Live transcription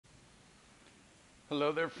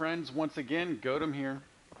Hello there, friends. Once again, Godem here.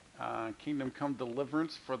 Kingdom Come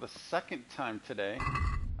Deliverance for the second time today.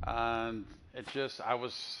 And I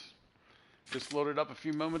was just loaded up a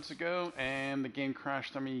few moments ago, and the game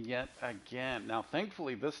crashed on me yet again. Now,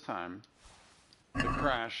 thankfully, this time the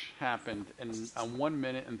crash happened in 1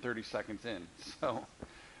 minute and 30 seconds in. So,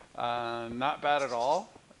 not bad at all.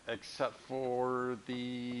 Except for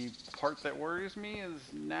the part that worries me is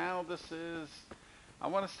now this is I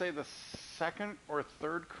want to say the second or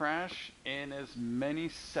third crash in as many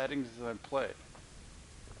settings as I've played.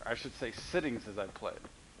 Or I should say sittings as I've played.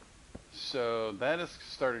 So that is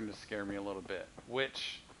starting to scare me a little bit.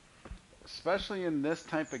 Which, especially in this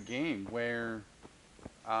type of game where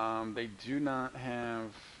they do not have,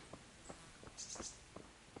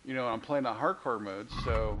 I'm playing the hardcore mode,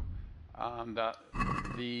 so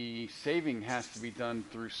the saving has to be done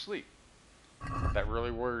through sleep. That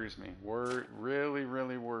really worries me. Really,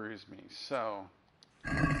 really worries me. So,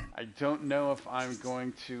 I don't know if I'm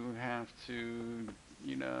going to have to,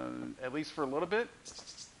 at least for a little bit,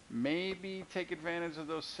 maybe take advantage of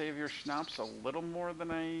those savior schnapps a little more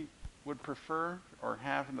than I would prefer or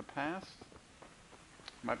have in the past.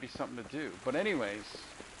 Might be something to do. But anyways,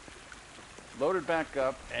 loaded back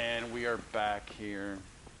up and we are back here.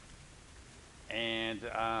 And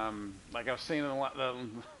like I was saying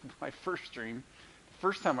in my first stream,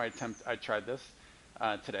 first time I tried this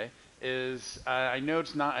today, is I know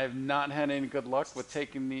I have not had any good luck with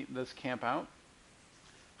taking this camp out.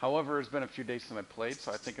 However, it's been a few days since I played,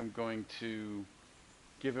 so I think I'm going to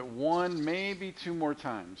give it one, maybe two more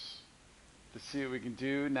times to see what we can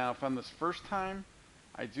do. Now, if on this first time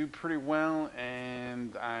I do pretty well,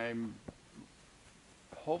 and I'm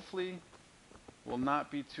hopefully will not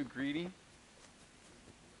be too greedy.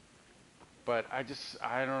 But I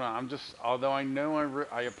don't know. Although I know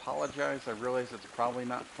I apologize, I realize it's probably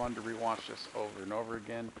not fun to rewatch this over and over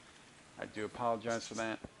again. I do apologize for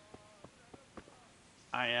that.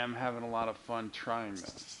 I am having a lot of fun trying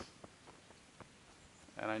this.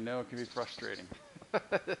 And I know it can be frustrating.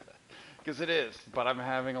 Because it is, but I'm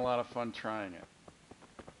having a lot of fun trying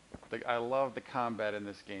it. I love the combat in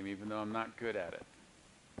this game, even though I'm not good at it.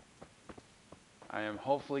 I am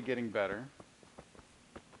hopefully getting better.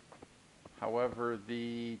 However,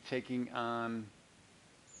 the taking on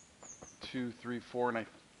 2, 3, 4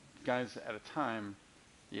 guys at a time,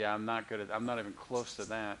 yeah, I'm not good at. I'm not even close to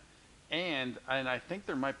that. And I think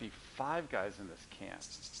there might be 5 guys in this camp.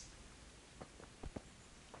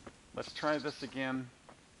 Let's try this again.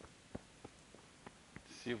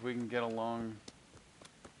 See if we can get along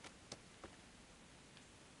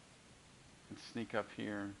and sneak up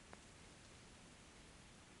here.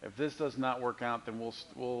 If this does not work out, then we'll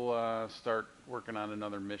start working on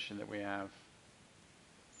another mission that we have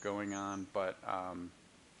going on. But I'm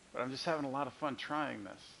just having a lot of fun trying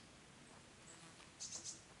this.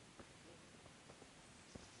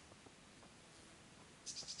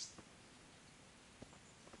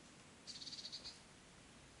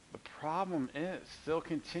 The problem still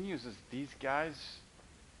continues is these guys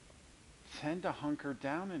tend to hunker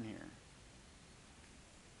down in here.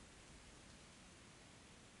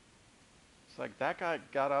 It's like that guy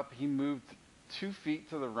got up, he moved 2 feet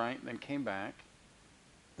to the right and then came back.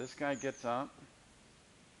 This guy gets up.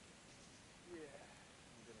 Yeah,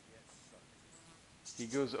 I'm gonna get sucked. He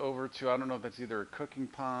goes over to, I don't know if that's either a cooking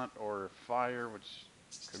pot or a fire, which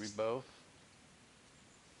could be both.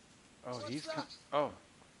 Oh,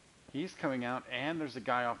 he's coming out, and there's a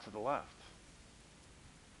guy off to the left.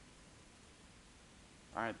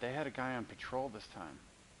 Alright, they had a guy on patrol this time.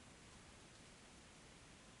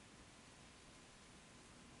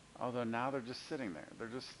 Although now they're just sitting there. They're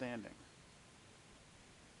just standing.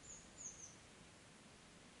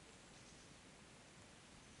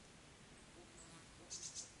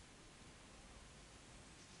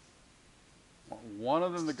 One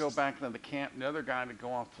of them to go back into the camp, and the other guy to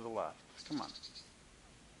go off to the left. Come on.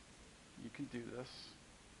 You can do this.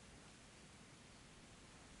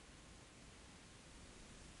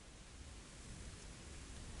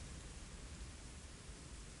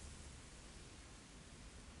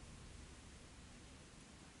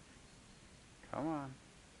 Come on.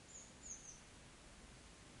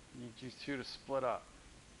 Need you two to split up.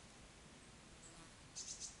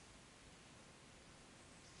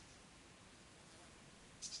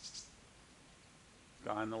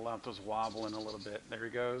 Guy on the left was wobbling a little bit. There he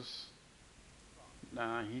goes.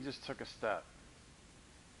 Nah, he just took a step.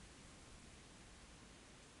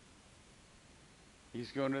 He's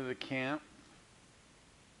going to the camp.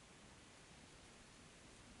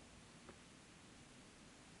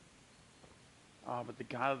 Oh, but the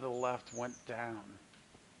guy to the left went down.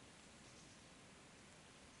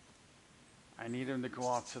 I need him to go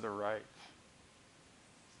off to the right.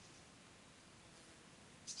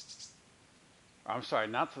 I'm sorry,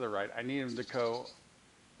 not to the right. I need him to go,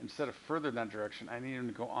 instead of further in that direction, I need him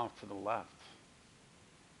to go off to the left.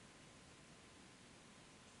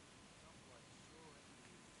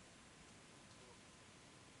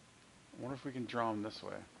 I wonder if we can draw him this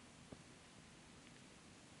way.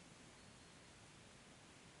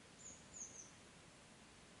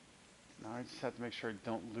 Now I just have to make sure I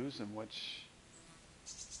don't lose him, which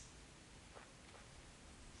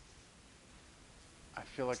I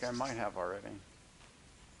feel like I might have already.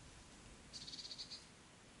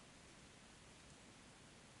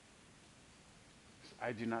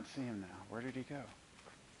 I do not see him now. Where did he go?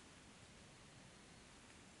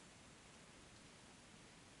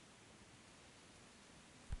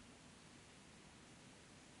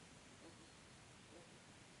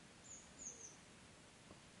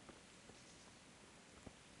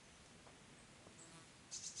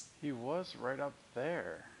 He was right up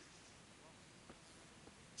there.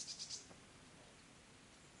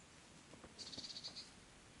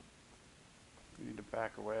 We need to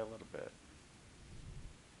back away a little bit.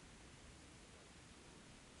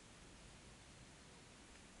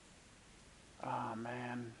 Oh,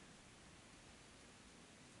 man.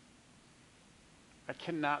 I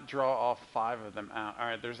cannot draw all 5 of them out.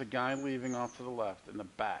 Alright, there's a guy leaving off to the left in the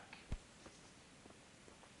back.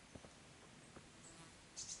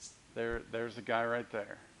 There's a guy right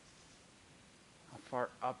there. How far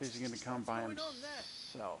up is he going to come by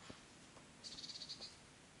himself?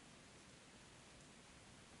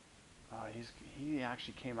 He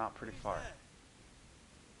actually came out pretty far.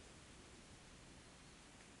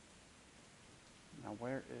 Now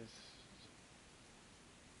where is...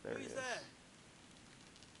 There he is.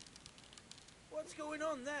 What's going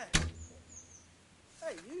on there?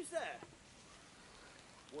 Hey, who's there?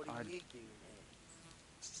 What are you doing here?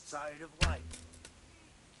 Tired of life?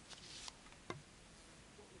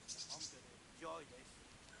 I'm gonna enjoy this.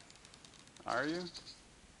 Are you?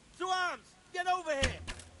 To arms! Get over here!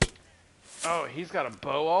 Oh, he's got a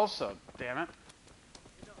bow also. Damn it.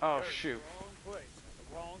 Oh, shoot. Wrong place,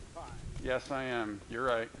 wrong time. Yes, I am. You're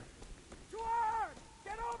right. To arms!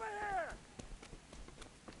 Get over here!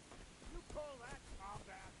 You call that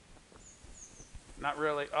combat? Not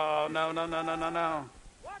really. Oh, no, no, no, no, no, no.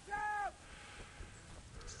 Watch out!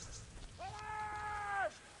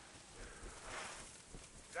 Alive!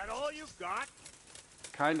 Is that all you've got?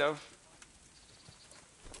 Kind of.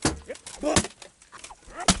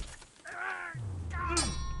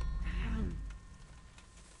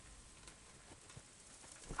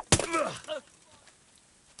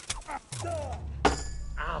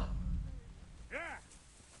 Ow.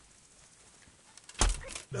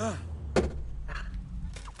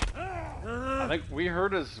 I think we've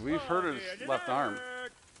hurt his left arm.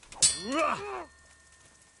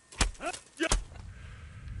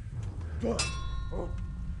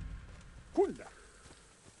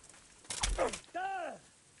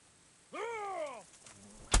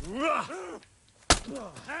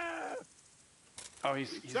 Oh,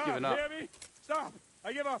 he's giving up. Hear me? Stop!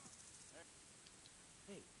 I give up.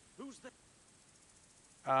 Hey, who's that?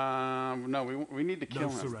 No, we need to kill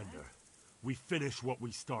him. No surrender. We finish what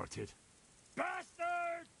we started.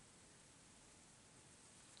 Bastard!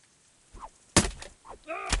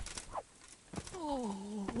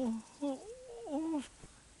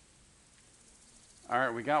 All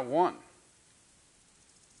right, we got one.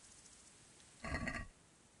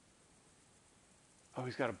 Oh,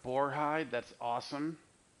 he's got a boar hide. That's awesome.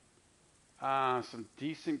 Some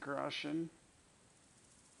decent Grushin.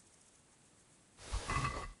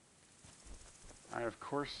 Alright, of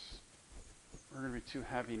course, we're going to be too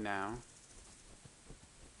heavy now.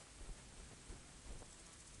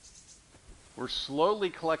 We're slowly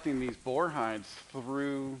collecting these boar hides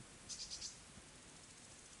through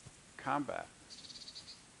combat.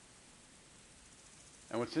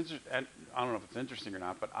 And what's interesting, I don't know if it's interesting or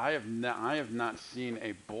not, but I have not seen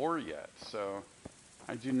a boar yet, so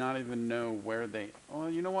I do not even know where they. Oh,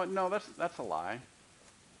 you know what? No, that's a lie.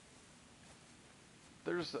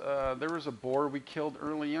 There was a boar we killed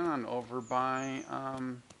early on over by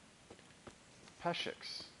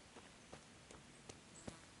Peshik's.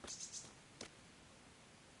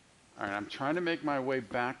 All right, I'm trying to make my way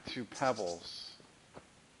back to Pebbles.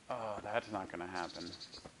 Oh, that's not going to happen.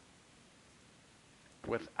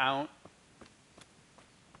 Without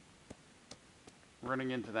running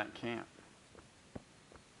into that camp.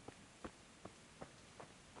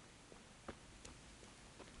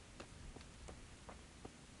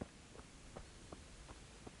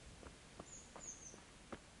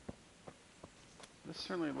 This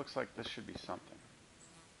certainly looks like this should be something.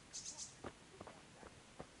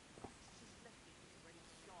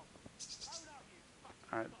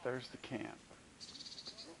 Alright, there's the camp.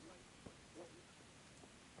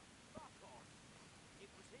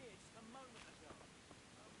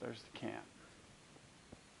 There's the camp.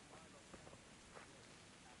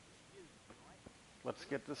 Let's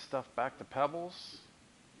get this stuff back to Pebbles.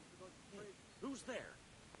 Who's there?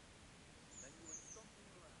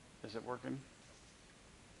 Is it working?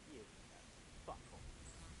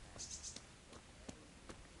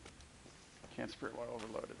 Can't spirit while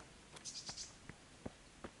overloaded.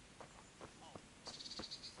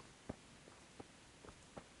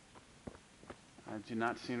 I do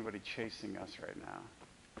not see anybody chasing us right now.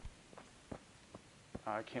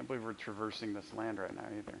 I can't believe we're traversing this land right now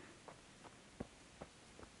either.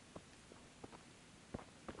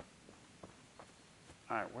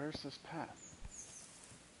 Alright, where's this path?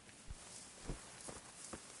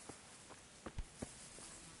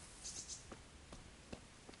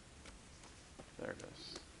 There it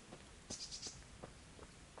is.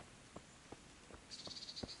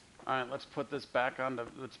 Alright, let's put this back onto,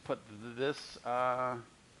 let's put this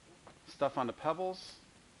stuff onto Pebbles.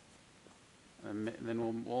 And then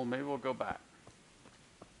maybe we'll go back.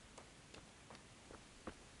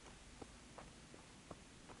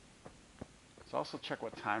 Let's also check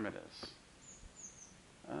what time it is.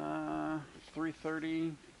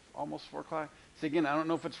 3:30, almost 4 o'clock. See, again, I don't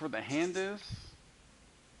know if it's where the hand is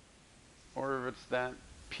or if it's that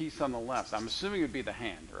piece on the left. I'm assuming it would be the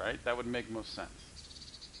hand, right? That would make most sense.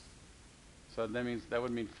 So that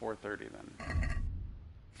would mean 4:30 then.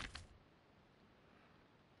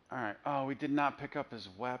 Alright. Oh, we did not pick up his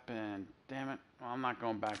weapon. Damn it. Well, I'm not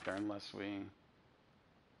going back there unless we...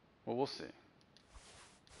 Well, we'll see.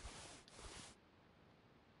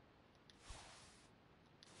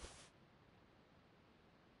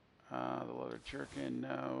 The leather jerkin,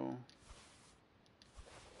 no.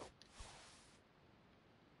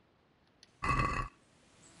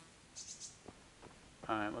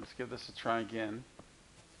 Alright, let's give this a try again.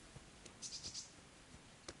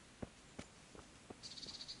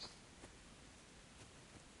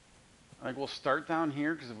 I think we'll start down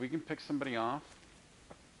here, because if we can pick somebody off,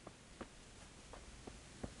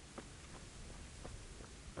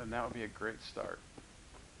 then that would be a great start.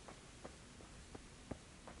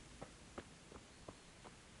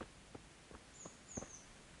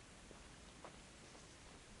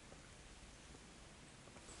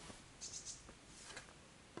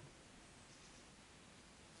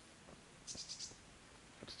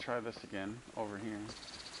 Let's try this again, over here.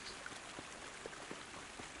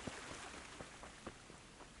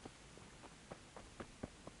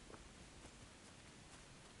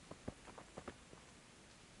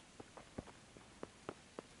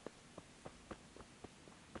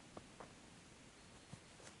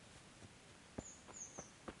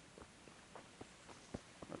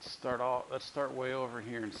 Let's start way over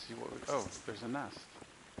here and see what we... Oh, there's a nest.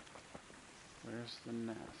 Where's the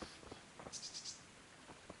nest?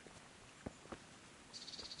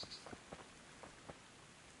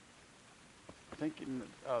 Thinking...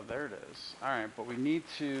 Oh, there it is. Alright, but we need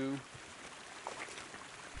to...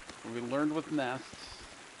 We learned with nests...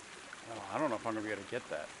 Oh, I don't know if I'm going to be able to get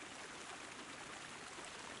that.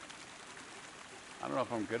 I don't know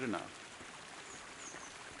if I'm good enough.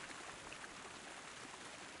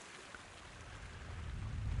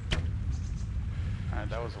 Alright,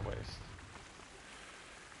 that was a waste.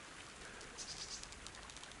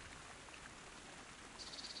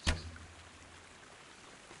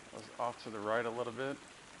 I was off to the right a little bit.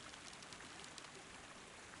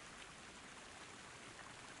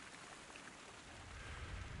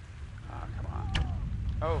 Ah, come on.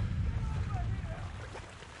 Oh!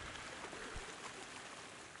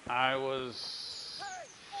 I was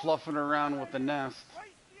fluffing around with the nest.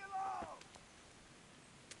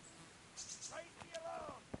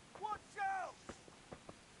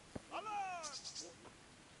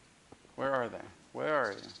 Where are they? Where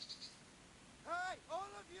are you? Hey, all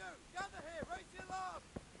of you, gather here, raise the alarm!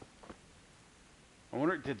 I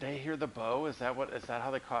wonder, did they hear the bow? Is that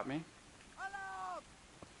how they caught me? Alarm!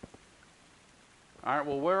 Alright,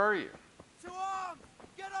 well, where are you? To arms!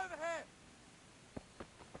 Get over here!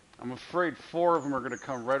 I'm afraid 4 of them are going to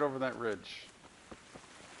come right over that ridge.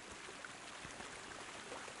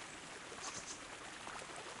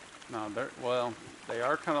 No, they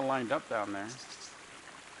are kind of lined up down there.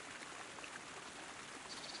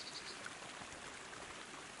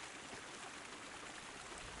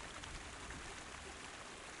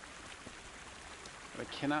 I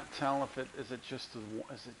cannot tell if is it just the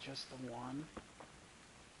one?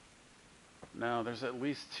 No, there's at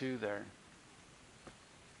least 2 there.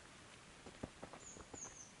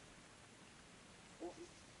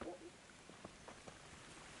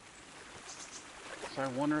 So I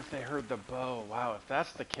wonder if they heard the bow. Wow, if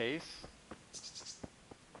that's the case,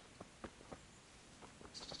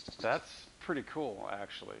 that's pretty cool,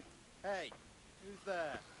 actually. Hey, who's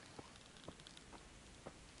there?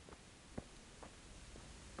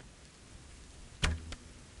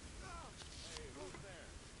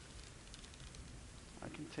 I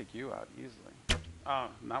can take you out easily. Oh,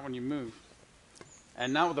 not when you move.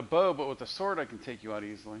 And not with a bow, but with a sword I can take you out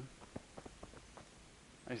easily.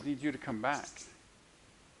 I just need you to come back.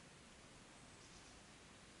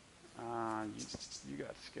 You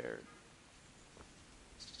got scared.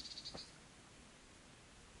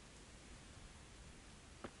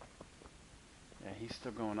 Yeah, he's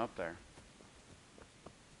still going up there.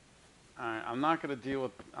 Alright, I'm not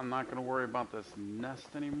gonna worry about this nest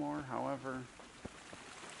anymore, however.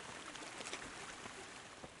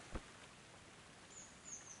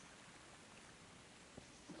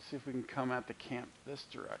 Let's see if we can come at the camp this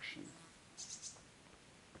direction.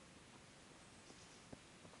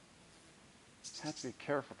 Have to be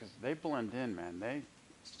careful because they blend in, man.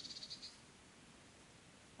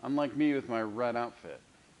 Unlike me with my red outfit,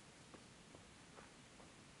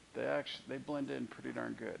 they blend in pretty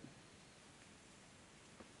darn good.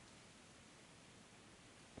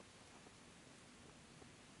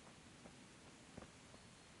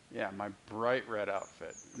 Yeah, my bright red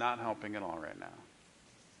outfit, not helping at all right now.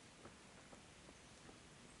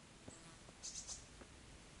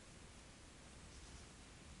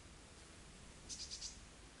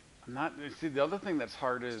 See, the other thing that's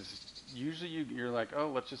hard is usually you're like, oh,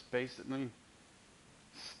 let's just basically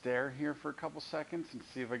stare here for a couple seconds and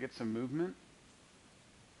see if I get some movement.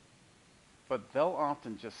 But they'll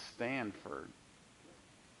often just stand for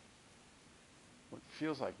what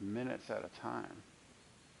feels like minutes at a time.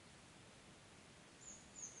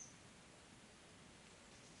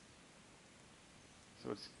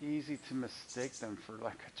 So it's easy to mistake them for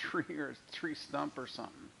like a tree or a tree stump or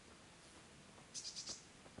something.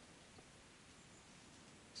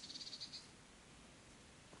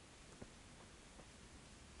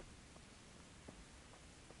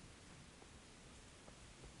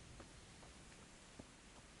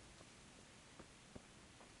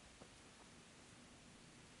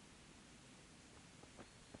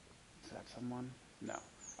 Is that someone? No.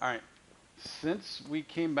 Alright. Since we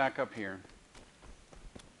came back up here,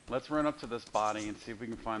 let's run up to this body and see if we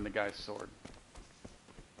can find the guy's sword.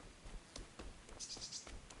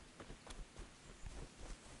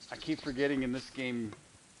 I keep forgetting in this game,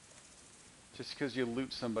 just because you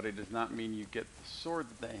loot somebody does not mean you get the sword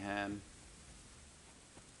that they had.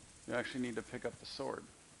 You actually need to pick up the sword.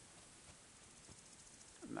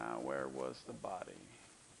 Now, where was the body?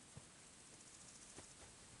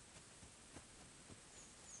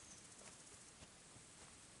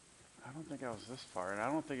 I don't think I was this far, and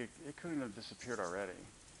I don't think it couldn't have disappeared already.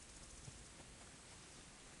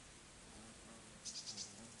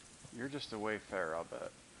 You're just a wayfarer, I'll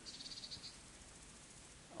bet.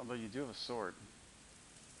 Although you do have a sword.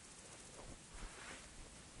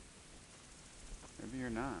 Maybe you're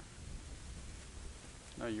not.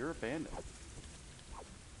 No, you're a bandit.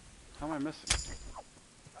 How am I missing?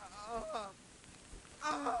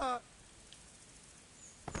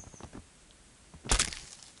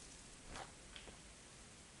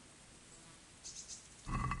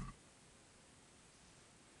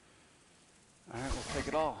 Alright, we'll take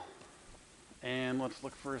it all. And let's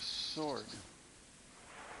look for a sword.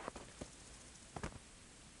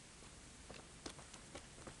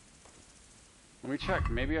 Let me check.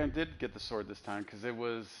 Maybe I did get the sword this time, because it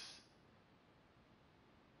was...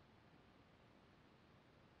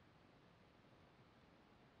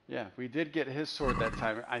 Yeah, we did get his sword that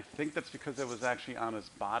time. I think that's because it was actually on his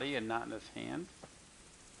body and not in his hand.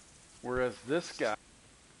 Whereas this guy...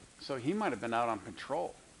 So he might have been out on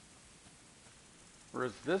patrol.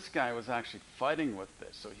 Whereas this guy was actually fighting with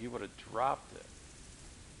this, so he would have dropped it.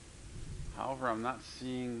 However, I'm not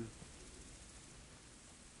seeing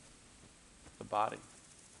the body.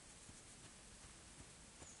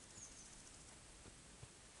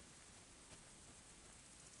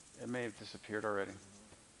 It may have disappeared already.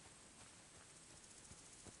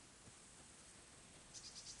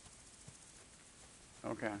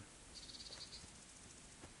 Okay.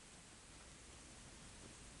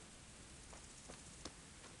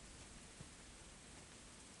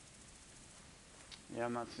 Yeah,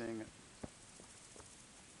 I'm not seeing it.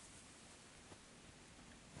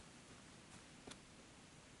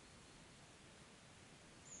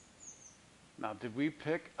 Now, did we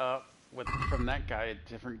pick up with from that guy a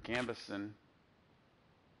different gambeson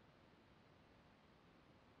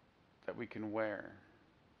that we can wear.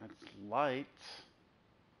 That's light.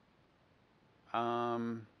 What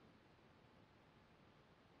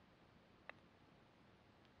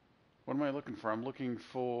am I looking for? I'm looking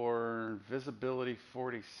for visibility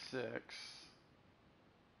 46.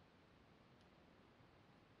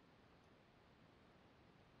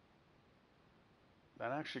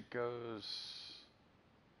 That actually goes...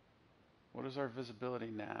 What is our visibility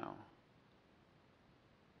now?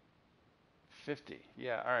 50.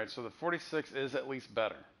 Yeah, alright, so the 46 is at least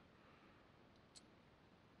better.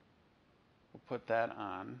 We'll put that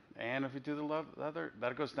on. And if we do the leather,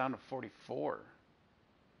 that goes down to 44.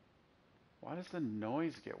 Why does the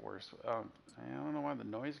noise get worse? I don't know why the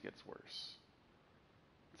noise gets worse.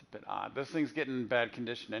 It's a bit odd. This thing's getting in bad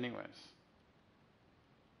condition anyways.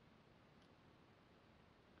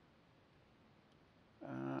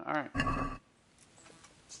 Alright.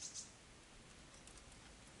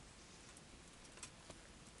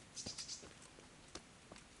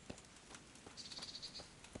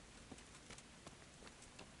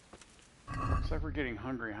 Looks like we're getting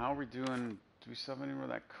hungry. How are we doing? Do we still have any more of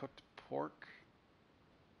that cooked pork?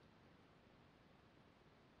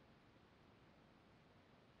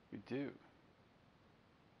 We do.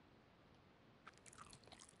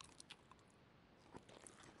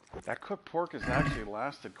 That cooked pork has actually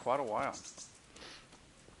lasted quite a while.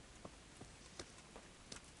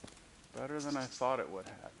 Better than I thought it would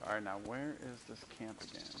have. Alright, now where is this camp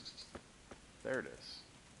again? There it is.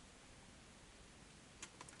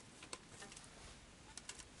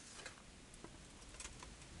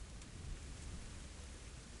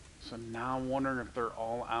 So now I'm wondering if they're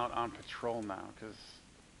all out on patrol now, because...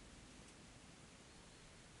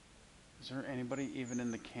 Is there anybody even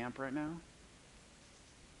in the camp right now?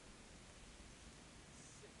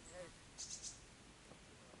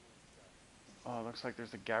 Oh, it looks like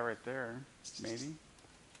there's a guy right there. Maybe.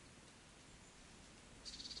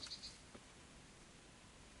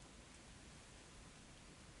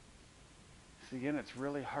 See, again, it's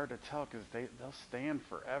really hard to tell because they'll stand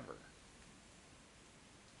forever.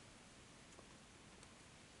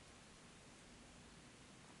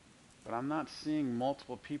 But I'm not seeing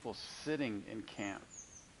multiple people sitting in camp.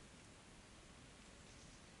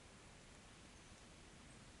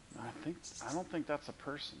 I don't think that's a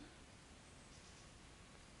person.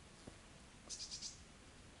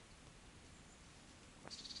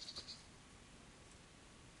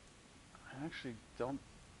 I actually don't...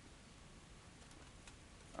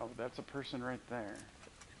 Oh, that's a person right there.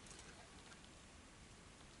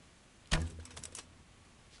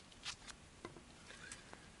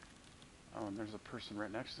 Oh, and there's a person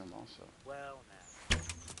right next to him also. Well now,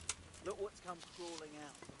 look what's come crawling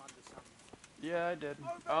out from under something. Yeah, I did.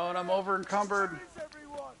 Oh, and I'm over encumbered.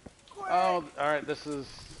 Oh, alright, this is...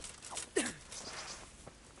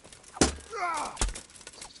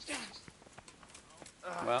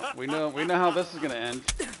 Well, we know how this is gonna end.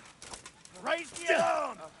 Raise the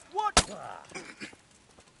arm! What?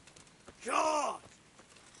 God!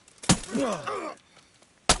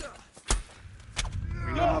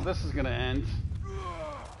 We know how this is gonna end.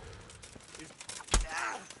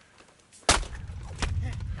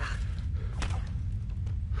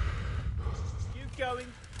 You going?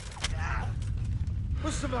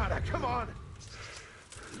 What's the matter? Come on!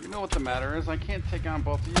 You know what the matter is. I can't take on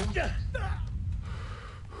both of you. I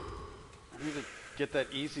need to get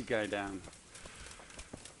that easy guy down.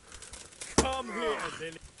 Come here,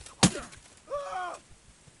 Billy.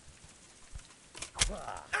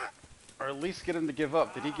 Or at least get him to give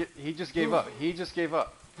up. Did he get... He just gave up. He just gave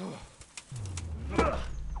up.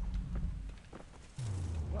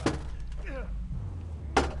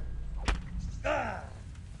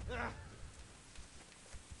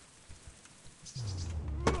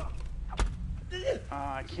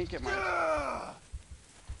 I can't get my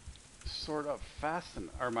sword up fast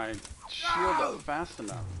enough, or my shield up fast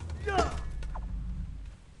enough.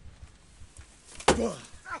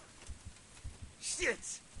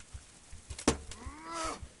 Shit!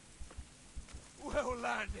 Well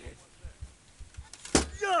landed.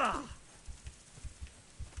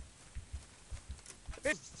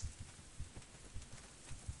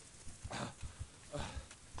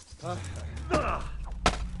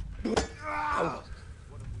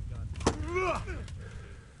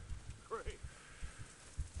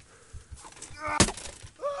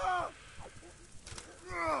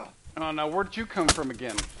 Oh, now where'd you come from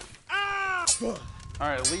again?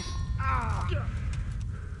 Alright, at least...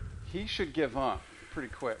 He should give up pretty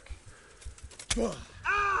quick.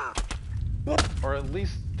 Or at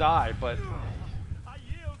least die, but... I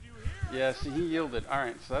yield you here. Yeah, see, he yielded.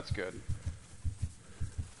 Alright, so that's good.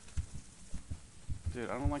 Dude,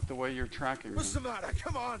 I don't like the way you're tracking me. What's the matter?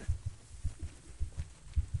 Come on!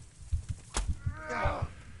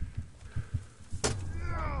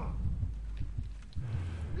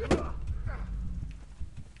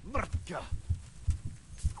 Mrtka.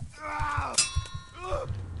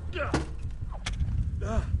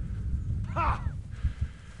 Ha!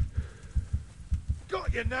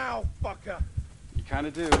 Got you now, fucker! You kind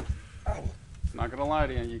of do. Not gonna lie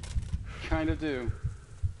to you, you kind of do.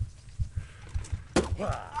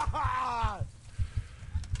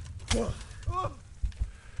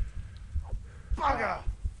 Bugger!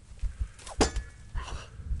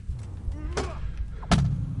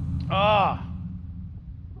 Ah!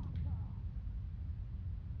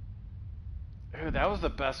 Dude, that was the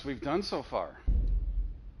best we've done so far.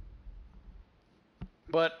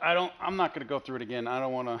 But I'm not gonna go through it again. I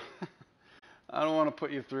don't wanna I don't wanna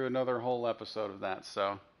put you through another whole episode of that,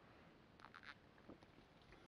 so